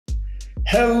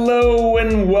Hello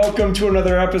and welcome to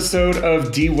another episode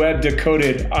of DWeb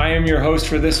Decoded. I am your host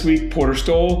for this week, Porter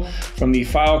Stowell from the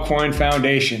Filecoin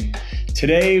Foundation.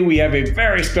 Today we have a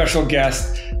very special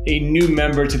guest, a new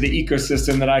member to the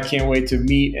ecosystem that I can't wait to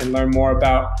meet and learn more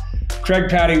about. Craig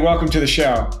Pady, welcome to the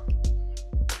show.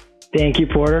 Thank you,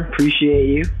 Porter. Appreciate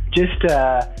you. Just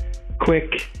a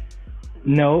quick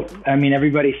note. I mean,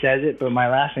 everybody says it, but my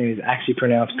last name is actually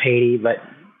pronounced Pady, but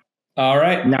all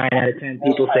right. 9 out of 10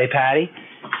 people say Patty.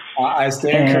 I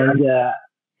stand corrected.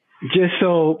 Just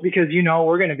so, because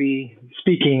we're going to be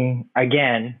speaking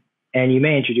again, and you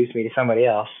may introduce me to somebody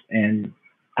else, and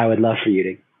I would love for you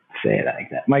to say it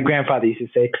like that. My grandfather used to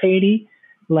say, Pady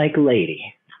like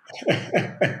lady.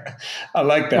 I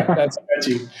like that. That's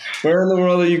catchy. Where in the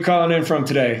world are you calling in from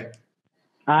today?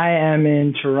 I am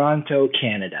in Toronto,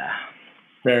 Canada.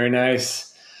 Very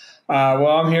nice. Well,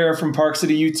 I'm here from Park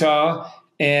City, Utah.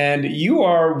 And you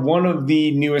are one of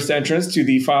the newest entrants to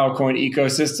the Filecoin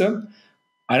ecosystem.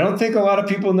 I don't think a lot of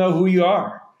people know who you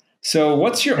are. So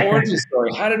what's your origin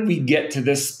story? How did we get to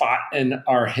this spot in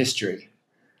our history?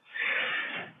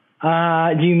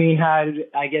 Do you mean how did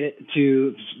I get it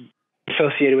to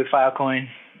associated with Filecoin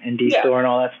and DeStor and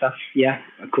all that stuff? Yeah,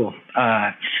 cool.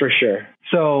 For sure.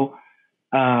 So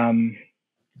I've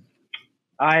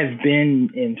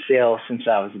been in sales since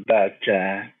I was about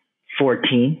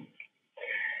 14.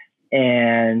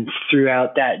 And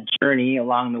throughout that journey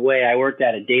along the way, I worked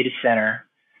at a data center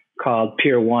called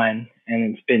Pier 1,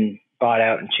 and it's been bought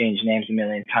out and changed names a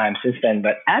million times since then.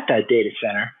 But at that data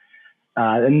center,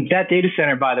 and that data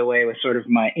center, by the way, was sort of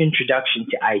my introduction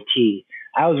to IT.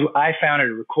 I founded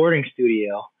a recording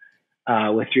studio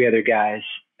with 3 other guys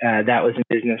that was in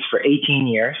business for 18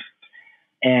 years.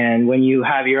 And when you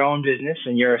have your own business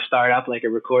and you're a startup like a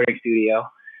recording studio,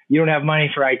 you don't have money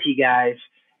for IT guys.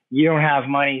 You don't have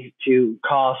money to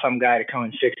call some guy to come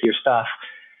and fix your stuff.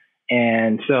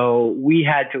 And so we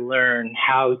had to learn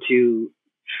how to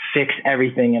fix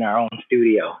everything in our own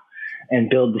studio and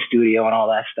build the studio and all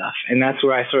that stuff. And that's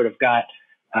where I sort of got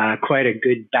quite a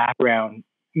good background,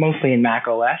 mostly in Mac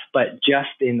OS, but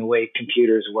just in the way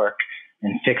computers work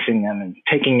and fixing them and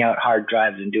taking out hard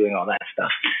drives and doing all that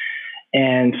stuff.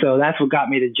 And so that's what got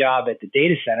me the job at the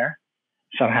data center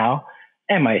somehow,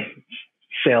 and my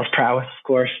sales prowess, of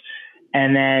course.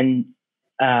 And then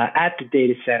at the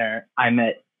data center, I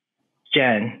met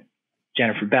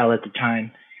Jennifer Bell at the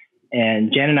time.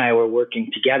 And Jen and I were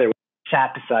working together. We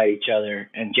sat beside each other.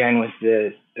 And Jen was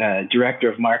the director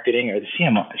of marketing, or the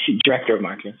CMO, director of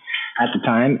marketing at the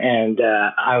time. And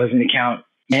I was an account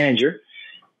manager.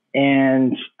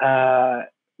 And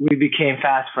we became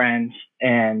fast friends.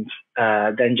 And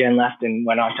then Jen left and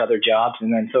went on to other jobs,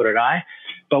 and then so did I.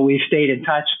 But we've stayed in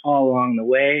touch all along the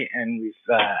way, and we've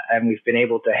been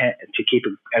able to keep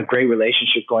a great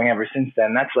relationship going ever since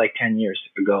then. That's like 10 years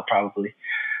ago, probably.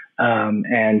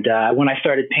 And when I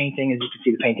started painting, as you can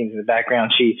see the paintings in the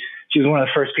background, she was one of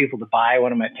the first people to buy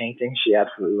one of my paintings. She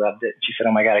absolutely loved it. She said,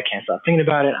 "Oh my God, I can't stop thinking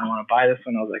about it. I want to buy this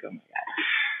one." I was like, "Oh my God."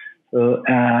 So,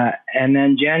 and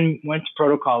then Jen went to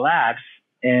Protocol Labs.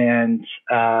 And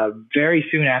very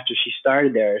soon after she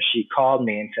started there, she called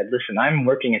me and said, "Listen, I'm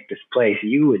working at this place.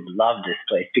 You would love this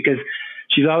place." Because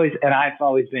I've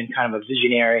always been kind of a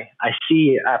visionary. I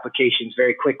see applications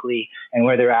very quickly and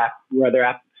where their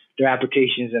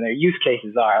applications and their use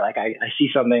cases are. Like I see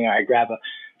something, or I grab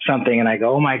something and I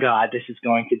go, "Oh my God, this is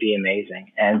going to be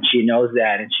amazing." And she knows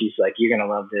that, and she's like, "You're going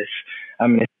to love this.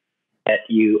 I'm going to get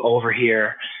you over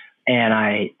here." And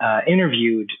I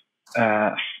interviewed.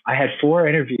 I had 4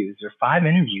 interviews, or 5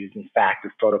 interviews, in fact,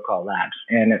 with Protocol Labs,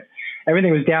 and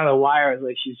everything was down the wire. I was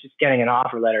like, she was just getting an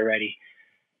offer letter ready,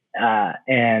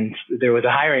 and there was a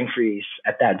hiring freeze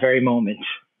at that very moment,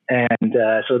 and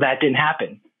so that didn't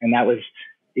happen. And that was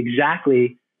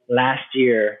exactly last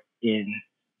year in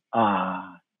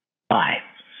July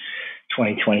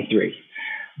 2023.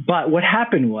 But what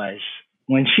happened was,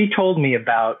 when she told me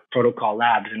about Protocol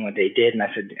Labs and what they did, and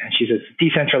she says,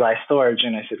 decentralized storage.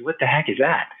 And I said, "What the heck is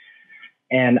that?"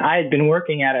 And I had been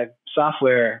working at a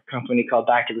software company called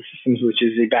Backup Systems, which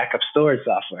is a backup storage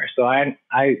software. So I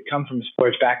come from a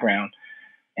storage background,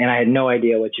 and I had no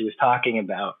idea what she was talking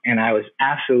about. And I was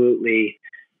absolutely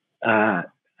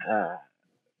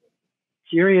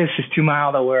curious is too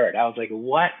mild a word. I was like,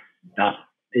 "What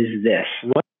is this?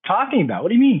 What are you talking about? What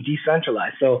do you mean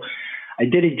decentralized?" So I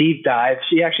did a deep dive.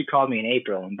 She actually called me in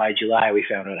April, and by July we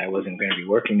found out I wasn't going to be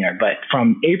working there. But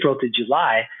from April to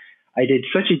July, I did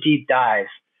such a deep dive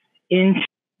into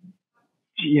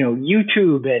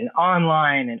YouTube and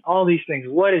online and all these things.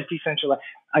 What is decentralized?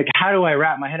 Like, how do I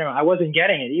wrap my head around? I wasn't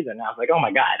getting it either. And I was like, "Oh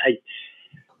my God,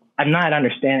 I'm not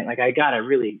understanding." Like, I got to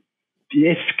really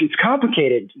it's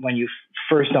complicated when you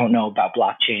first don't know about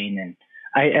blockchain. And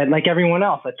I like everyone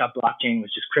else, I thought blockchain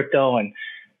was just crypto, and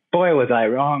boy, was I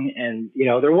wrong. And,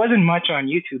 there wasn't much on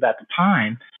YouTube at the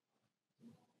time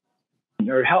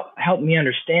or help me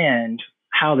understand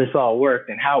how this all worked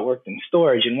and how it worked in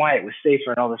storage and why it was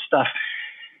safer and all this stuff.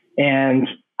 And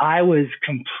I was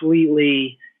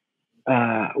completely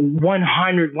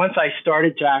 100 once I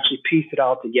started to actually piece it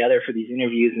all together for these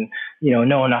interviews and,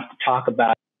 know enough to talk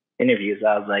about interviews.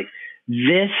 I was like,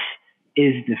 this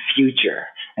is the future.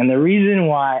 And the reason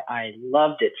why I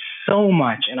loved it so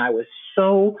much and I was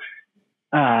so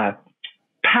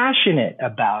passionate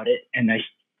about it, and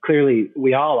clearly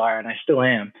we all are, and I still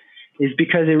am, is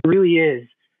because it really is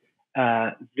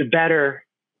the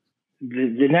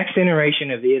next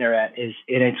iteration of the internet is,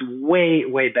 and it's way,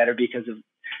 way better because of,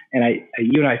 and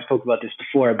you and I spoke about this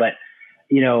before, but,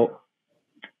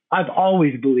 I've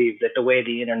always believed that the way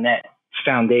the internet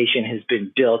foundation has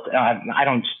been built, I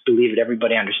don't just believe it,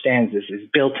 everybody understands this, is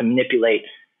built to manipulate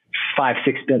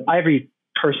 5-6 billion, every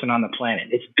person on the planet.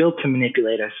 It's built to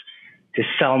manipulate us, to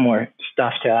sell more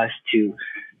stuff to us, to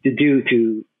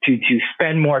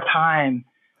spend more time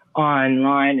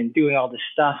online and doing all this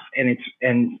stuff, and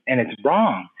it's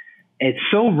wrong. It's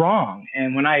so wrong.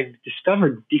 And when I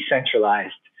discovered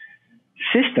decentralized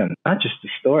systems, not just the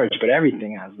storage but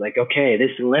everything, I was like, okay,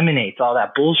 this eliminates all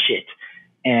that bullshit,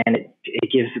 and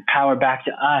it gives the power back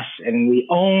to us, and we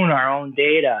own our own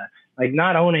data. Like,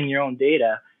 not owning your own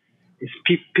data is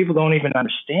people don't even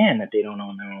understand that they don't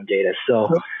own their own data.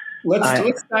 So let's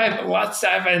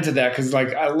dive into that, because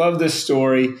I love this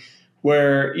story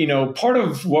where part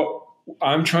of what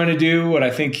I'm trying to do, what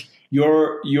I think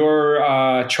your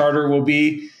charter will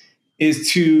be,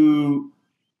 is to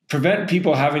prevent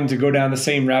people having to go down the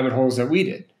same rabbit holes that we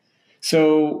did.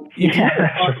 So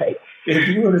if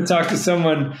you were to talk to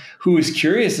someone who is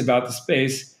curious about the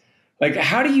space,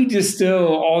 how do you distill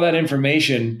all that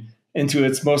information into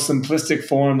its most simplistic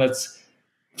form that's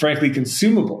frankly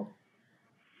consumable?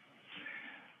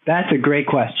 That's a great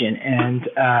question, and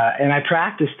I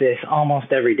practice this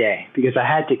almost every day because I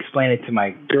had to explain it to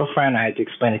my girlfriend, I had to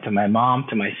explain it to my mom,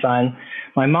 to my son.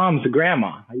 My mom's a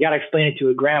grandma. I got to explain it to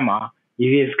a grandma.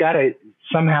 You've got to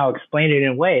somehow explain it in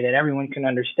a way that everyone can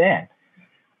understand.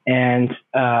 And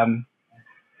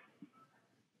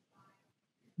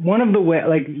one of the ways,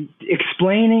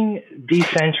 explaining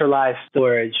decentralized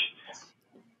storage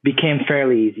became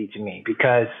fairly easy to me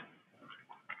because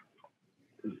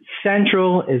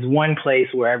central is one place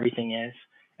where everything is,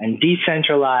 and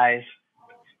decentralized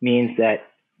means that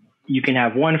you can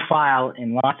have one file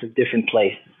in lots of different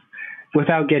places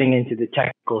without getting into the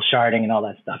technical sharding and all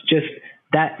that stuff. Just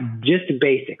the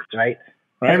basics, right?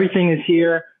 Everything is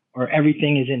here, or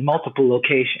everything is in multiple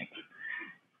locations.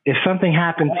 If something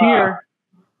happens here,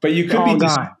 but you could be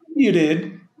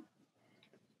distributed.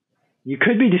 You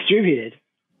could be distributed,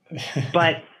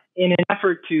 but in an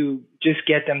effort to just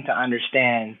get them to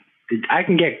understand, I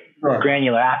can get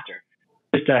granular after.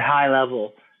 Just a high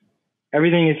level,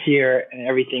 everything is here and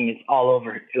everything is all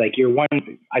over.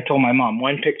 I told my mom,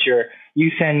 one picture,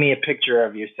 you send me a picture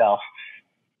of yourself,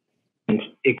 and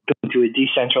it goes to a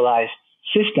decentralized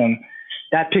system.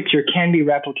 That picture can be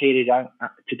replicated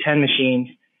to 10 machines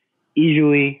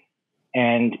easily.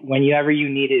 And whenever you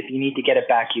need it, if you need to get it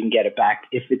back, you can get it back.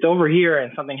 If it's over here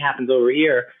and something happens over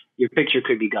here, your picture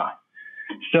could be gone.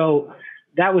 So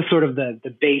that was sort of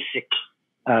the basic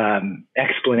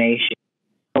explanation.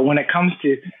 But when it comes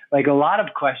to a lot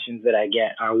of questions that I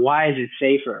get are, why is it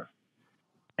safer?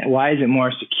 And why is it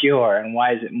more secure? And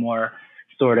why is it more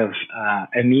sort of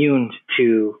immune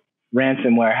to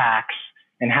ransomware hacks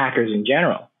and hackers in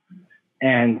general?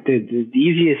 And the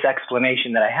easiest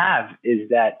explanation that I have is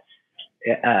that,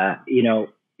 in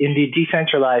the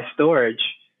decentralized storage,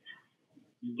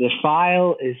 the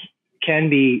file can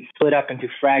be split up into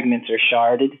fragments or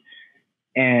sharded,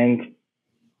 and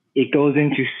it goes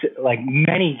into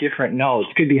many different nodes,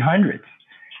 could be hundreds.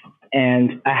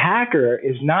 And a hacker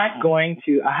is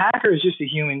just a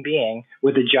human being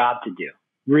with a job to do,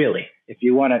 really. If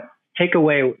you want to take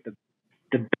away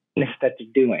the business that they're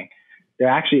doing, they're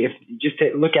actually, if you just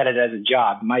look at it as a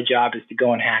job, my job is to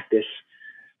go and hack this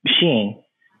machine.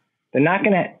 They're not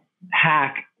going to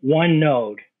hack one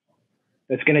node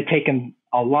that's going to take them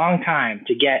a long time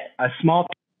to get a small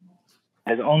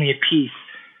as only a piece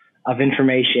of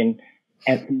information,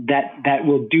 and that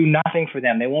will do nothing for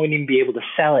them. They won't even be able to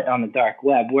sell it on the dark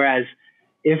web. Whereas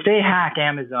if they hack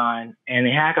Amazon and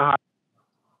they hack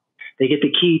they get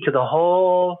the key to the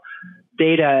whole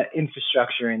data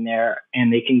infrastructure in there,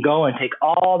 and they can go and take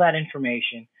all that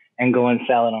information and go and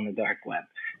sell it on the dark web.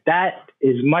 That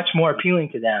is much more appealing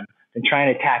to them than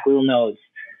trying to attack little nodes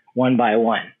one by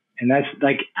one. And that's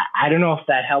like, I don't know if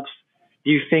that helps.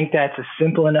 Do you think that's a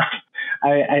simple enough?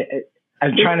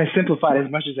 I'm trying to simplify it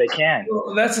as much as I can.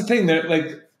 Well, that's the thing, that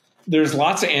like there's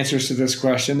lots of answers to this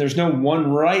question. There's no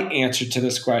one right answer to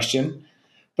this question.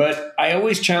 But I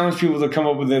always challenge people to come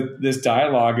up with this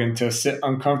dialogue and to sit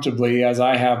uncomfortably, as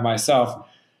I have myself,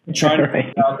 trying to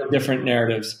figure out the different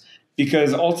narratives.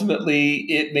 Because ultimately,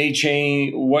 it may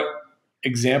change what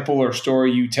example or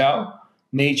story you tell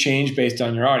may change based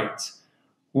on your audience.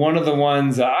 One of the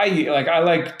ones I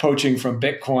like poaching from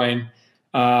Bitcoin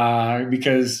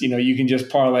because you can just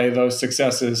parlay those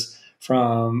successes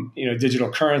from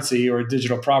digital currency or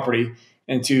digital property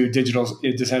into digital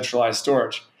decentralized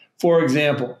storage. For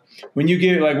example, when you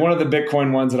give, like, one of the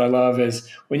Bitcoin ones that I love is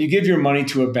when you give your money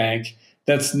to a bank,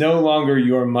 that's no longer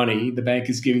your money. The bank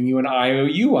is giving you an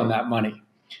IOU on that money.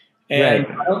 And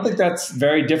right. I don't think that's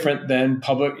very different than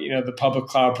the public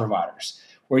cloud providers,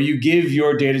 where you give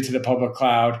your data to the public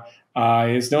cloud.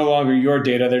 It's no longer your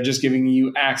data. They're just giving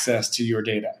you access to your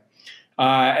data.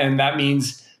 And that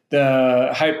means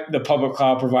the public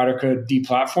cloud provider could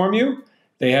deplatform you.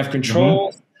 They have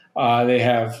control. Mm-hmm. They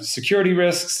have security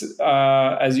risks,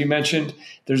 as you mentioned.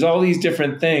 There's all these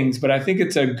different things, but I think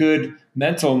it's a good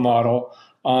mental model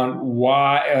on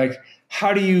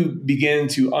how do you begin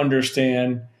to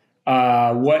understand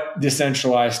what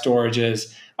decentralized storage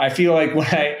is. I feel like when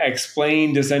I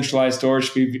explain decentralized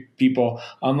storage to people,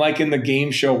 I'm like in the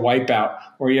game show Wipeout,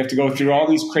 where you have to go through all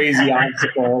these crazy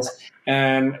obstacles.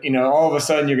 And, all of a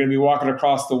sudden you're going to be walking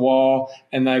across the wall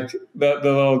and like the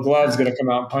little glove's going to come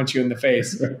out and punch you in the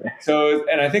face. So,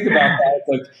 and I think about that,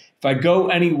 like if I go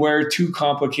anywhere too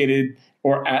complicated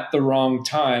or at the wrong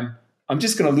time, I'm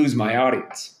just going to lose my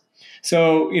audience.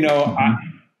 So,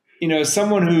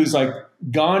 someone who's like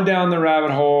gone down the rabbit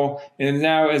hole and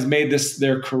now has made this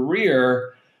their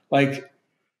career,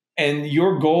 and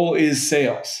your goal is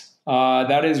sales.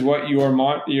 That is what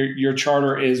your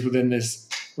charter is within this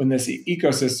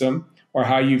ecosystem, or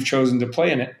how you've chosen to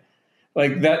play in it.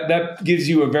 Like that gives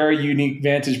you a very unique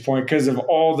vantage point because of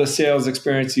all the sales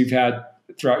experience you've had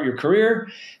throughout your career.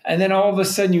 And then all of a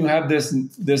sudden you have this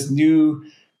new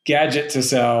gadget to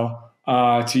sell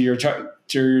to your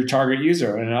target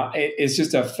user. And it's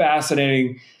just a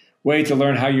fascinating way to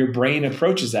learn how your brain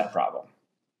approaches that problem.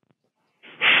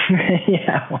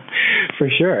 Yeah, for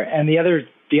sure. And the other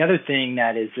thing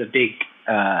that is a big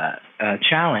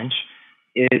challenge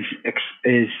is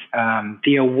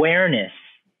the awareness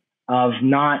of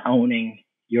not owning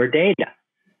your data.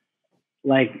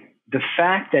 Like the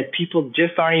fact that people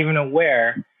just aren't even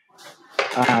aware,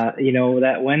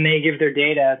 that when they give their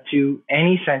data to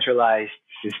any centralized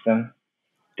system,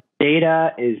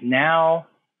 data is now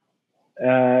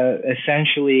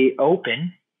essentially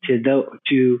open to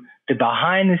the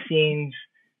behind the scenes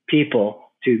people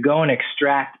to go and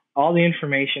extract all the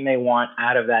information they want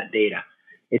out of that data.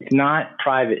 It's not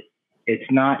private.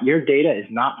 Your data is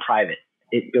not private.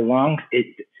 It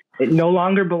no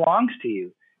longer belongs to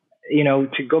you.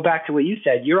 To go back to what you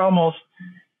said, you're almost,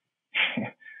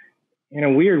 in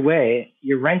a weird way,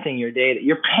 you're renting your data.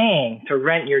 You're paying to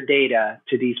rent your data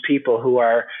to these people who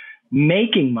are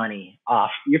making money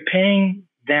off. You're paying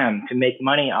them to make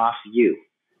money off you.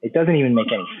 It doesn't even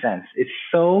make any sense. It's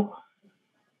so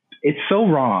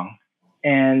wrong.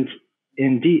 And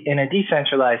in a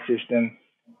decentralized system,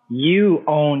 you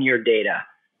own your data.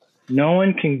 No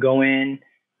one can go in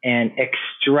and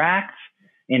extract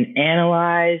and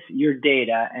analyze your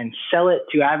data and sell it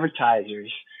to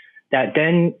advertisers that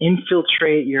then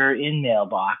infiltrate your in-mail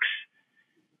box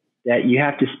that you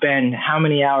have to spend how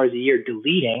many hours a year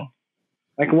deleting.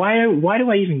 Like, why do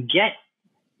I even get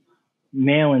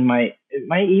mail in my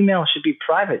email? Should be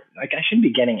private. Like, I shouldn't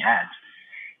be getting ads,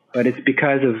 but it's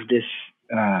because of this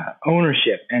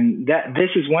ownership. And this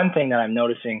is one thing that I'm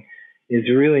noticing is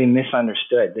really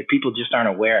misunderstood, that people just aren't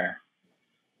aware.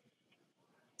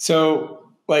 So,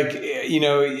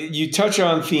 you touch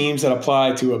on themes that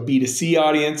apply to a B2C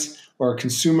audience or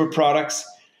consumer products,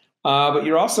 but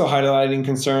you're also highlighting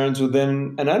concerns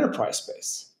within an enterprise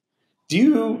space. Do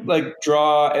you do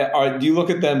you look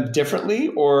at them differently,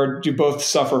 or do both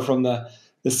suffer from the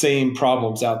same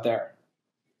problems out there?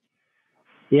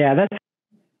 Yeah,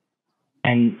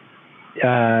 they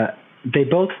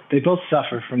both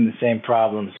suffer from the same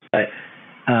problems, but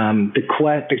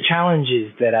the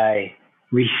challenges that I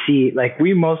receive,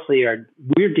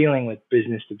 we're dealing with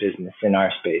business to business in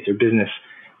our space, or business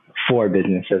for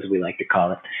business, as we like to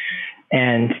call it,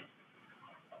 and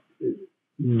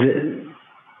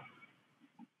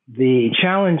the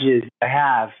challenges I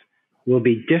have will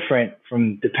be different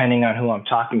from depending on who I'm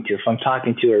talking to. If I'm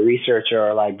talking to a researcher or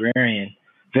a librarian,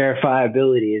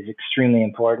 verifiability is extremely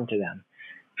important to them.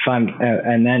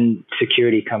 And then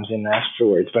security comes in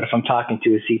afterwards. But if I'm talking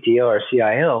to a CTO or a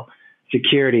CIO,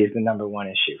 security is the number one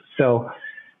issue. So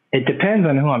it depends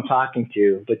on who I'm talking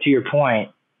to. But to your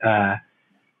point,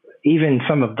 even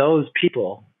some of those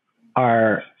people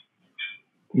are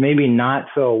maybe not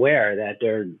so aware that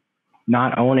they're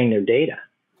not owning their data.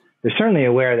 They're certainly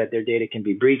aware that their data can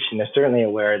be breached, and they're certainly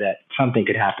aware that something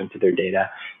could happen to their data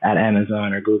at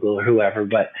Amazon or Google or whoever.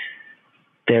 But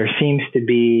there seems to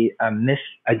be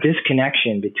a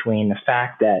disconnection between the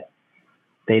fact that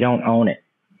they don't own it.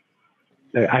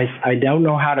 I don't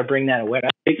know how to bring that aware. A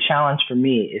big challenge for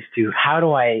me is how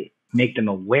do I make them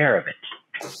aware of it?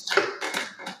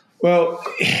 Well,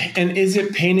 and is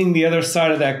it painting the other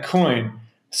side of that coin?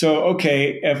 So,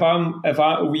 okay, if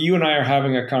you and I are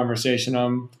having a conversation,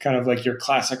 I'm kind of like your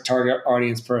classic target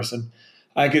audience person.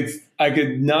 I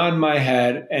could nod my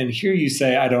head and hear you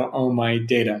say, I don't own my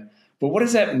data. But what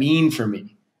does that mean for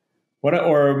me? What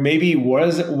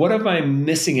am I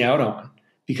missing out on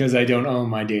because I don't own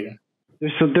my data?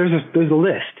 There's a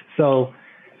list. So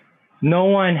no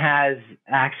one has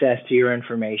access to your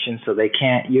information, so they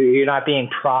can't. You're not being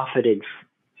profited.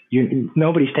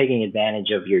 Nobody's taking advantage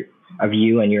of you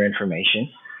and your information.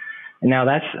 And now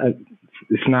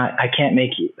it's not. I can't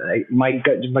make you. My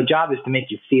job is to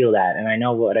make you feel that. And I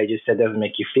know what I just said doesn't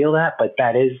make you feel that, but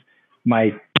that is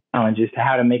my challenge, is to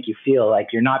how to make you feel like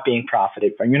you're not being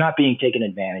profited from, you're not being taken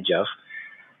advantage of.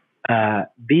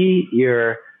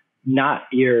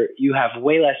 You have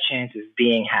way less chances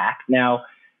being hacked. Now,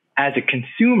 as a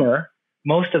consumer,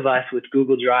 most of us with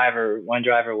Google Drive or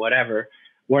OneDrive or whatever,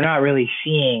 we're not really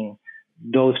seeing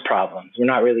those problems. We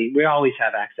always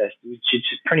have access. We should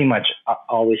pretty much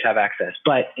always have access.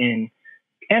 But in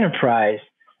enterprise,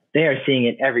 they are seeing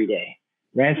it every day.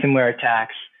 Ransomware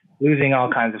attacks, losing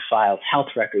all kinds of files,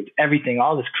 health records, everything,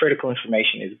 all this critical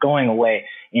information is going away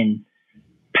in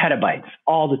petabytes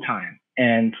all the time.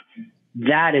 And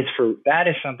that is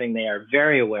something they are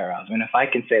very aware of. And if I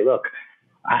can say, look,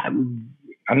 I'm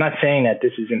not saying that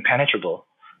this is impenetrable,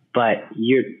 but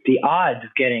the odds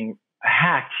of getting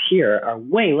hacked here are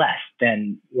way less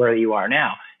than where you are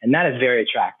now. And that is very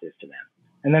attractive to them.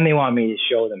 And then they want me to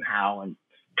show them how and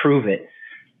prove it.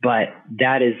 But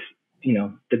that is,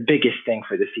 the biggest thing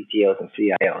for the CTOs and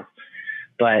CIOs.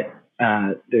 But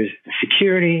there's the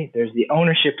security, there's the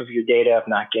ownership of your data, of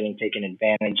not getting taken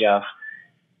advantage of.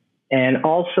 And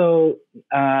also,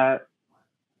 I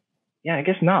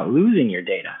guess not losing your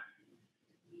data.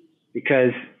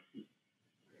 Because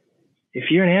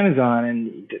if you're in Amazon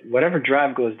and whatever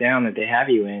drive goes down that they have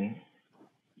you in,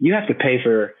 you have to pay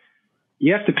for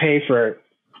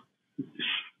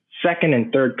second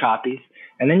and third copies,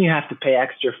 and then you have to pay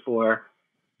extra for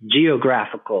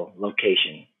geographical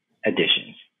location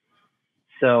additions.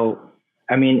 So,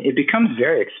 it becomes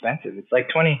very expensive. It's like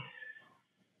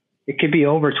it could be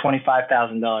over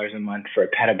 $25,000 a month for a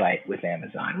petabyte with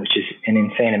Amazon, which is an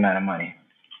insane amount of money.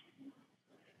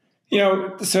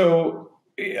 So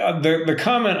the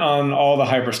comment on all the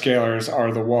hyperscalers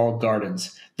are the walled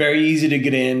gardens. Very easy to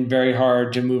get in, very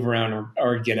hard to move around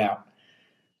or get out.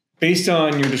 Based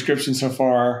on your description so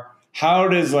far, how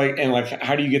do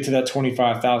you get to that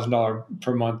 $25,000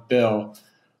 per month bill?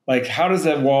 Like, how does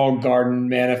that walled garden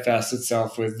manifest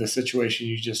itself with the situation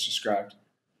you just described?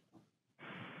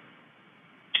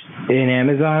 In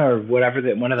Amazon or whatever,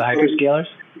 one of the hyperscalers?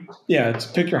 Yeah,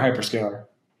 pick your hyperscaler.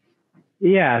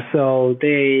 Yeah, so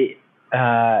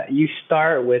you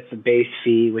start with the base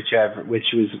fee,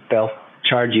 they'll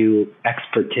charge you X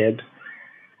per TB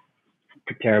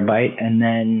per terabyte, and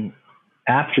then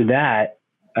after that,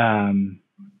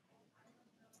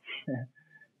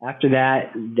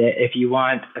 if you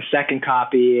want a second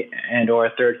copy and or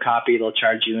a third copy, they'll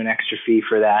charge you an extra fee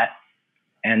for that.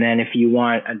 And then if you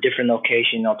want a different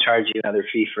location, they'll charge you another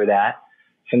fee for that.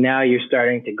 So now you're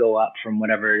starting to go up from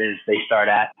whatever it is they start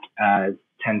at, $10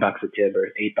 a TB or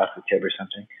 $8 a TB or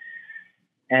something.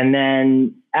 And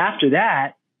then after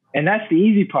that, and that's the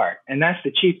easy part, and that's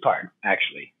the cheap part,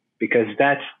 actually, because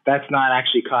that's not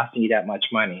actually costing you that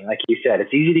much money. Like you said,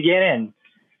 it's easy to get in.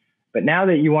 But now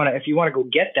that if you want to go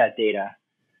get that data,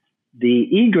 the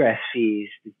egress fees,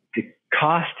 the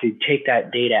cost to take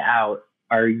that data out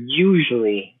are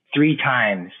usually 3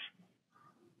 times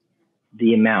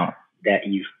the amount that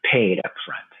you've paid up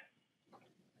front.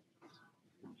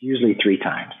 Usually 3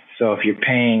 times. So if you're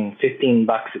paying $15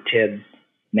 a TB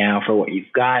now for what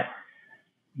you've got,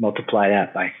 multiply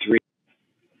that by 3,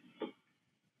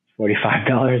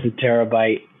 $45 a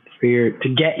terabyte to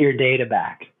get your data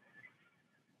back.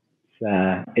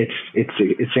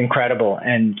 It's incredible.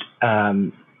 And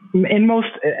in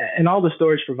all the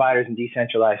storage providers and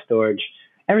decentralized storage,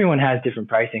 everyone has different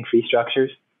pricing fee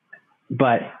structures,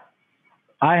 but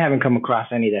I haven't come across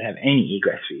any that have any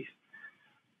egress fees.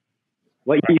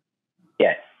 What you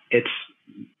get,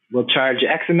 we'll charge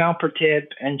X amount per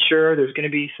tip, and sure, there's going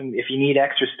to be some, if you need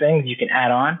extra things, you can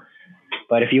add on,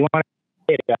 but if you want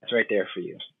it, that's right there for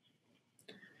you.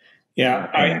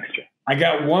 Yeah, I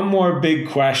got one more big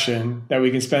question that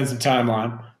we can spend some time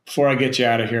on before I get you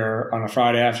out of here on a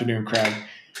Friday afternoon, Craig.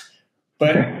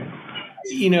 But,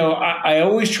 I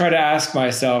always try to ask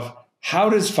myself, how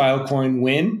does Filecoin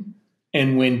win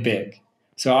and win big?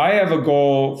 So I have a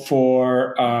goal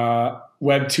for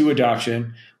Web 2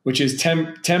 adoption, which is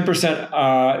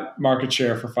 10% market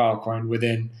share for Filecoin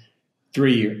within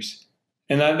 3 years.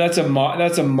 And that's a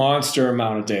monster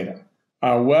amount of data,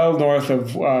 well north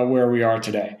of where we are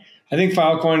today. I think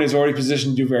Filecoin is already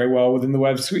positioned to do very well within the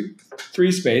Web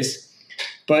 3 space.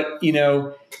 But,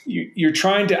 you're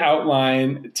trying to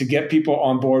outline to get people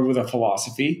on board with a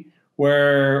philosophy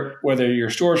where whether you're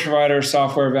storage providers,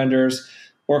 software vendors,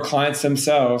 or clients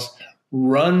themselves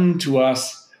run to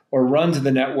us or run to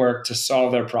the network to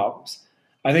solve their problems.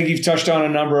 I think you've touched on a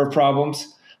number of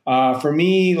problems. For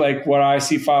me, like what I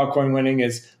see Filecoin winning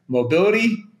is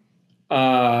mobility,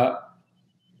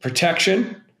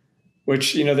 protection,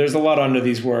 which, there's a lot under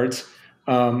these words.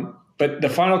 But the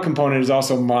final component is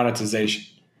also monetization.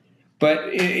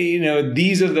 But,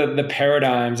 these are the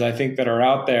paradigms, I think, that are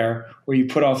out there where you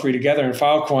put all three together. And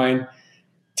Filecoin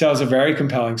tells a very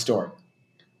compelling story.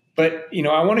 But,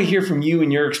 I want to hear from you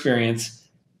and your experience.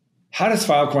 How does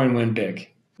Filecoin win big?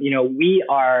 We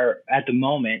are, at the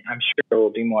moment, I'm sure there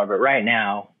will be more, but right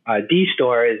now,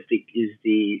 DeStor is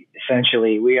the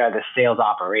essentially, we are the sales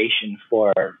operation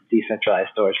for decentralized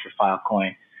storage for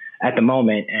Filecoin at the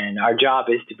moment. And our job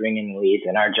is to bring in leads,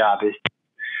 and our job is to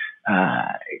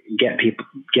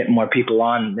get more people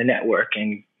on the network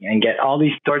and get all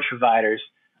these storage providers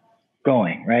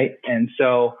going, right? And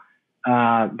so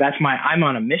I'm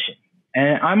on a mission,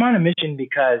 and I'm on a mission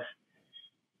because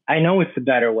I know it's the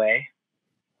better way,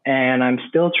 and I'm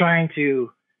still trying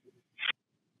to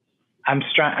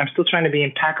be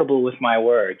impeccable with my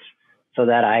words so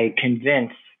that I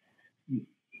convince,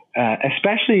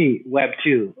 especially Web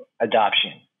 2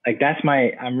 adoption. Like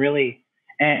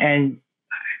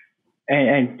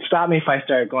and stop me if I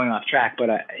start going off track, but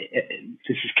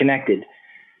this is connected.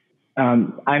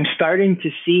 I'm starting to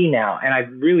see now, and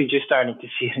I've really just starting to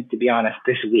see it, to be honest,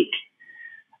 this week,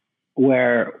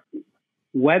 where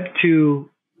Web 2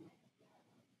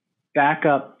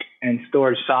 backup and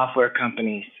storage software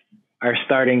companies are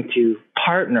starting to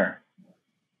partner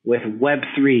with Web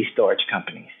 3 storage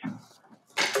companies.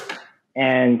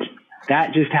 And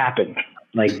that just happened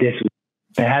like this week.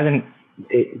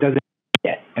 It doesn't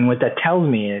yet. And what that tells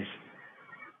me is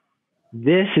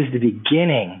this is the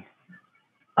beginning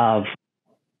of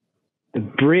the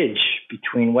bridge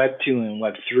between Web 2 and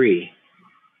Web 3.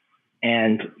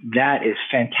 And that is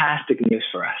fantastic news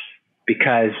for us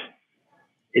because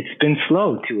it's been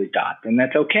slow to adopt. And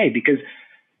that's okay, because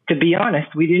to be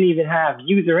honest, we didn't even have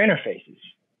user interfaces,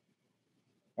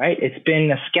 right? It's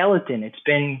been a skeleton. It's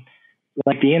been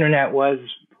like the internet was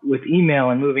with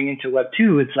email and moving into Web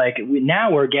 2. It's like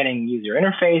now we're getting user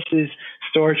interfaces.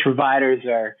 Storage providers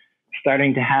are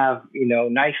starting to have,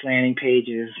 nice landing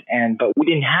pages, but we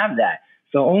didn't have that.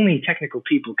 So only technical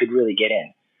people could really get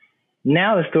in.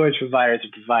 Now the storage providers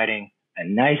are providing a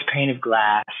nice pane of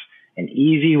glass, an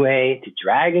easy way to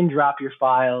drag and drop your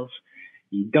files.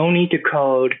 You don't need to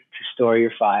code to store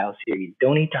your files here. You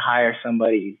don't need to hire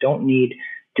somebody. You don't need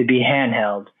to be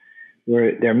handheld.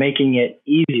 They're making it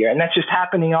easier. And that's just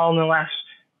happening all in the last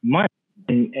month.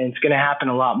 And it's going to happen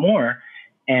a lot more.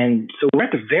 And so we're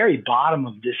at the very bottom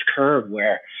of this curve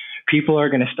where people are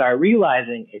going to start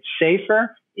realizing it's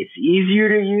safer, it's easier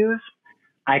to use.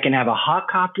 I can have a hot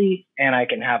copy and I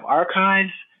can have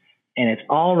archives, and it's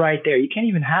all right there. You can't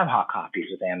even have hot copies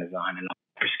with Amazon and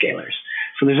hyperscalers.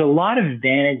 So there's a lot of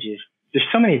advantages. There's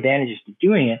so many advantages to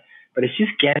doing it, but it's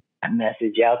just getting that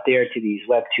message out there to these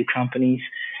Web 2 companies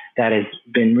that has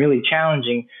been really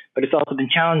challenging. But it's also been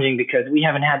challenging because we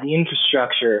haven't had the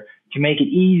infrastructure to make it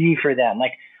easy for them.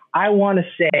 Like, I want to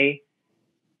say,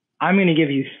 I'm going to give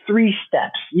you 3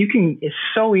 steps. It's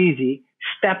so easy.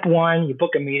 Step 1, you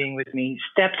book a meeting with me.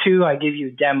 Step 2, I give you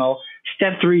a demo.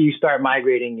 Step 3, you start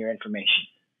migrating your information.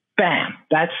 Bam.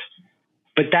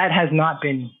 But that has not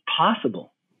been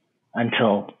possible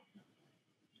until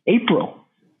April.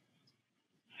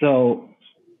 So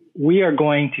we are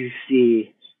going to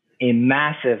see a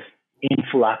massive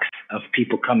influx of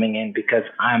people coming in because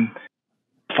I'm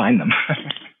find them.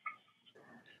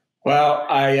 Well,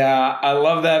 I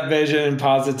love that vision and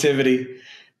positivity.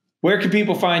 Where can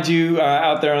people find you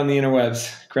out there on the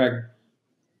interwebs, Craig?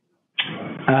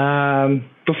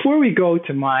 Before we go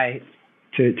to my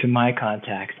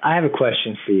contacts, I have a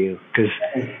question for you, because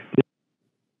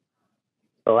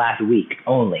the last week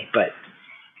only, but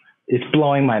it's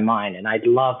blowing my mind, and I'd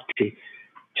love to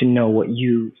know what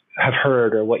you have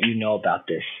heard or what you know about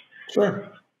this. Sure.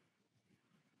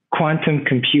 Quantum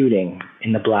computing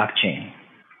in the blockchain.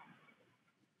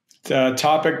 It's a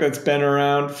topic that's been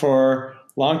around for a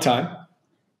long time.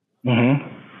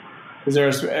 Mm-hmm. Is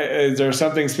there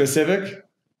something specific?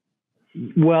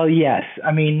 Well, yes.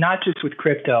 I mean, not just with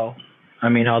crypto. I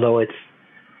mean, although it's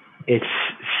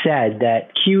said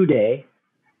that Q Day,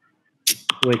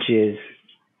 which is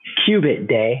qubit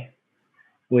day,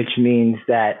 which means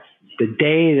that the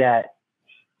day that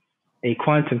a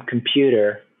quantum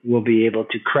computer will be able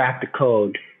to crack the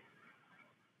code,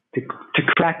 to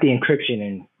crack the encryption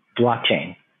in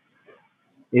blockchain,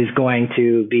 is going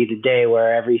to be the day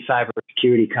where every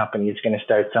cybersecurity company is going to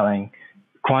start selling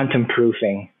quantum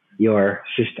proofing your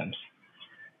systems.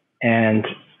 And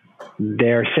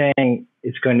they're saying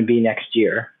it's going to be next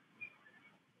year.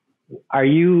 Are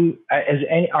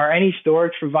any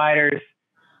storage providers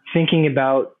thinking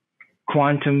about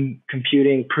quantum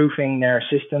computing proofing their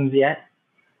systems yet?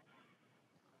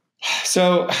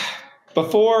 So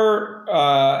before,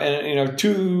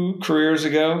 2 careers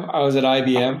ago, I was at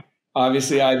IBM.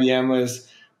 Obviously, IBM was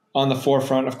on the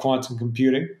forefront of quantum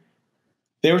computing.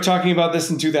 They were talking about this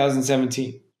in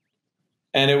 2017,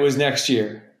 and it was next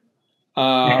year.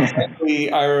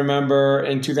 Frankly, I remember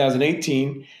in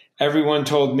 2018, everyone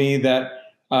told me that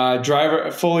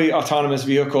fully autonomous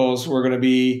vehicles were going to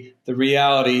be the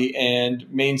reality and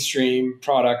mainstream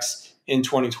products in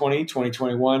 2020,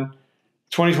 2021,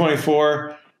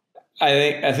 2024.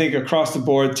 I think across the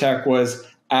board, tech was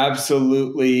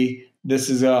absolutely, this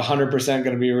is 100%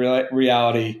 going to be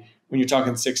reality when you're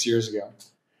talking 6 years ago.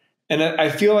 And I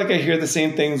feel like I hear the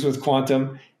same things with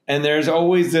quantum, and there's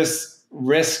always this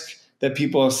risk that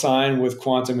people assign with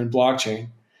quantum and blockchain.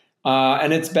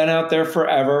 And it's been out there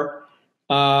forever.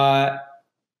 And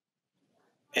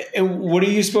what are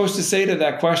you supposed to say to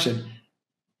that question?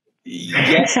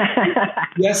 Yes,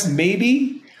 yes,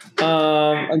 maybe.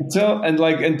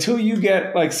 Until you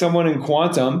get like someone in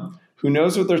quantum who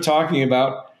knows what they're talking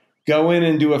about, go in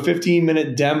and do a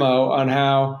 15-minute demo on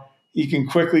how you can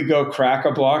quickly go crack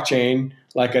a blockchain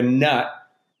like a nut.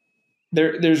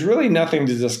 There's really nothing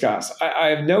to discuss. I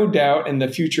have no doubt in the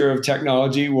future of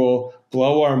technology will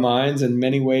blow our minds in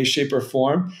many ways, shape, or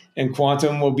form, and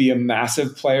quantum will be a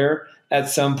massive player at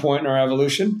some point in our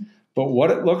evolution. But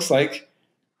what it looks like,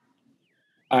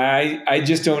 I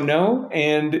just don't know.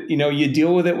 And you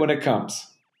deal with it when it comes.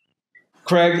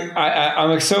 Craig,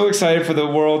 I'm so excited for the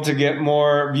world to get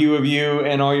more view of you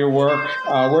and all your work.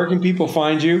 Where can people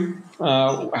find you?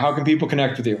 How can people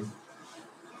connect with you?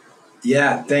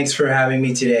 Yeah, thanks for having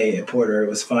me today, Porter. It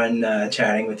was fun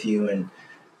chatting with you and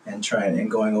trying and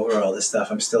going over all this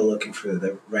stuff. I'm still looking for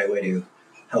the right way to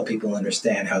help people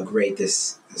understand how great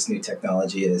this new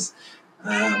technology is.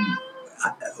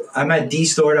 I'm at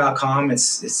DeStor.com.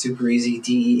 It's super easy,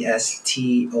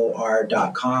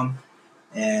 DESTOR.com.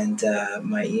 And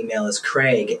my email is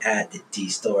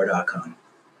Craig@DStor.com.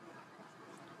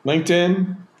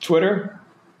 LinkedIn, Twitter?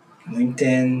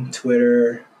 LinkedIn,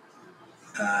 Twitter,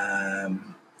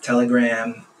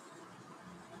 Telegram.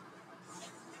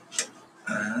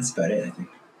 That's about it, I think.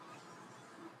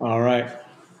 All right.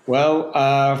 Well,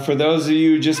 for those of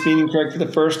you just meeting Craig for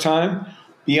the first time,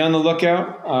 be on the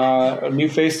lookout. A new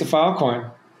face to Filecoin.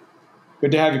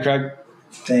 Good to have you, Craig.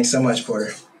 Thanks so much,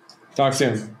 Porter. Talk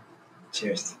soon.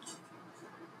 Cheers.